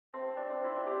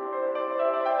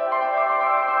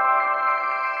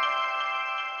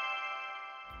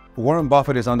Warren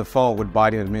Buffett is on the phone with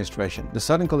Biden administration. The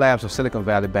sudden collapse of Silicon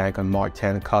Valley Bank on March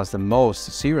 10 caused the most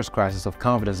serious crisis of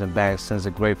confidence in banks since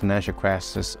the great financial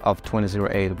crisis of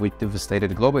 2008, which devastated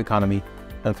the global economy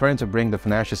and threatened to bring the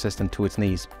financial system to its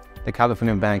knees. The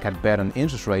Californian bank had bet on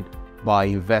interest rate by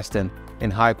investing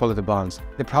in high-quality bonds.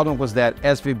 The problem was that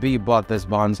SVB bought these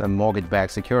bonds and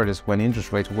mortgage-backed securities when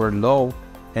interest rates were low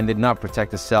and did not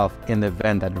protect itself in the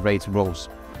event that rates rose.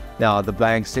 Now, the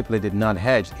bank simply did not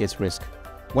hedge its risk.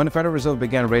 When the Federal Reserve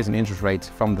began raising interest rates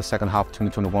from the second half of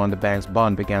 2021, the bank's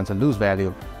bond began to lose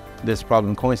value. This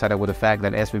problem coincided with the fact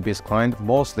that SVB's clients,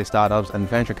 mostly startups and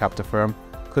venture capital firms,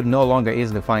 could no longer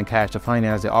easily find cash to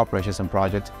finance their operations and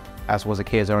projects, as was the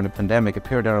case during the pandemic, a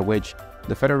period during which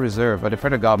the Federal Reserve or the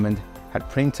federal government had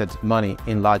printed money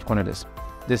in large quantities.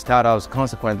 These startups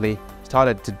consequently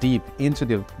started to dip into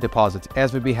the deposits.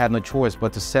 SVB had no choice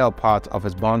but to sell part of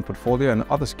its bond portfolio and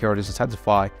other securities to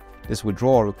satisfy this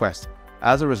withdrawal request.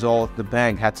 As a result, the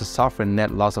bank had to suffer a net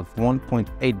loss of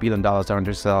 $1.8 billion during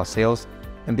these sales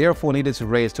and therefore needed to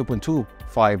raise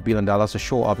 $2.25 billion to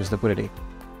shore up its liquidity.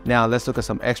 Now let's look at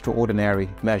some extraordinary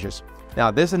measures. Now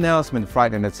this announcement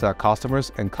frightened its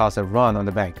customers and caused a run on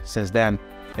the bank. Since then,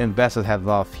 investors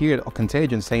have feared a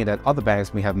contagion, saying that other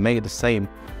banks may have made the same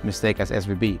mistake as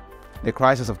SVB. The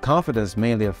crisis of confidence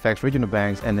mainly affects regional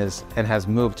banks and has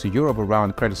moved to Europe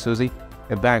around Credit Suisse,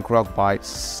 a bank rocked by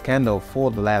scandal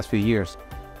for the last few years.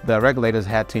 The regulators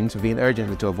had to intervene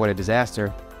urgently to avoid a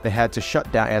disaster. They had to shut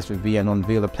down SVB and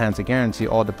unveil a plan to guarantee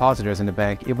all depositors in the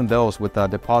bank, even those with a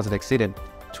deposit exceeding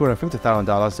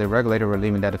 $250,000, the regulator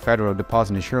relieving that the Federal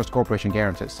Deposit Insurance Corporation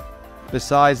guarantees.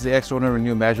 Besides the extraordinary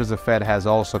new measures, the Fed has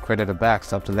also created a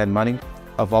backstop to lend money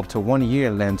of up to 1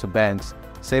 year lent to banks,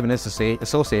 saving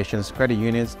associations, credit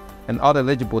unions, and other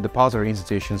eligible depository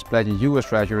institutions pledging U.S.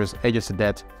 Treasuries, agency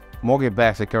debt,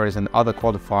 mortgage-backed securities, and other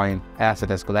qualifying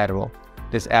assets as collateral.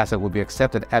 This asset will be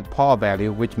accepted at par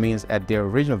value, which means at their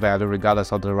original value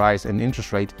regardless of the rise in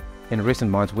interest rate in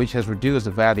recent months, which has reduced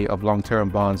the value of long-term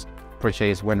bonds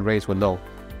purchased when rates were low.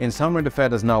 In summary, the Fed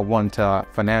does not want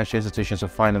financial institutions to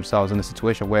find themselves in a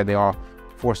situation where they are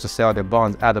forced to sell their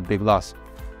bonds at a big loss.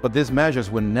 But these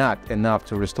measures were not enough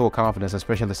to restore confidence,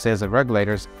 especially since the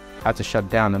regulators had to shut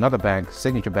down another bank,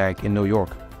 Signature Bank, in New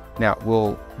York. Now,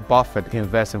 will Buffett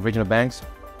invest in regional banks?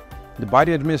 The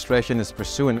Biden administration is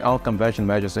pursuing unconventional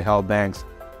measures to help banks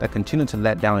that continue to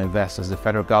let down investors. The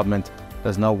federal government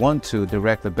does not want to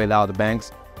directly bail out the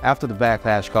banks after the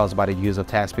backlash caused by the use of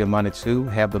taxpayer money to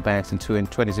help the banks in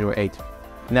 2008.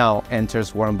 Now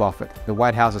enters Warren Buffett. The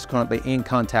White House is currently in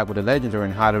contact with the legendary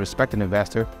and highly respected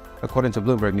investor, according to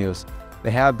Bloomberg News.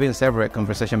 There have been several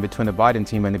conversations between the Biden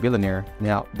team and the billionaire.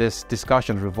 Now, these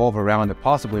discussions revolve around the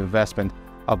possible investment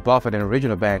of Buffett in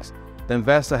regional banks. The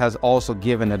investor has also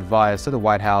given advice to the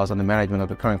White House on the management of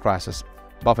the current crisis.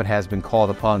 Buffett has been called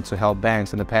upon to help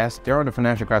banks in the past. During the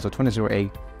financial crisis of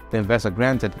 2008, the investor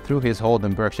granted, through his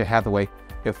holding Berkshire Hathaway,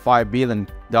 a $5 billion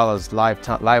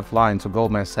lifeline to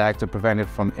Goldman Sachs to prevent it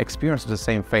from experiencing the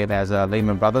same fate as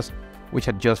Lehman Brothers, which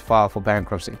had just filed for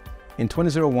bankruptcy. In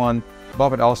 2001,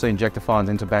 Buffett also injected funds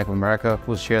into Bank of America,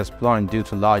 whose shares plunged due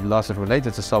to large losses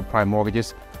related to subprime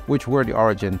mortgages, which were the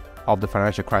origin of the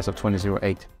financial crisis of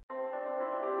 2008.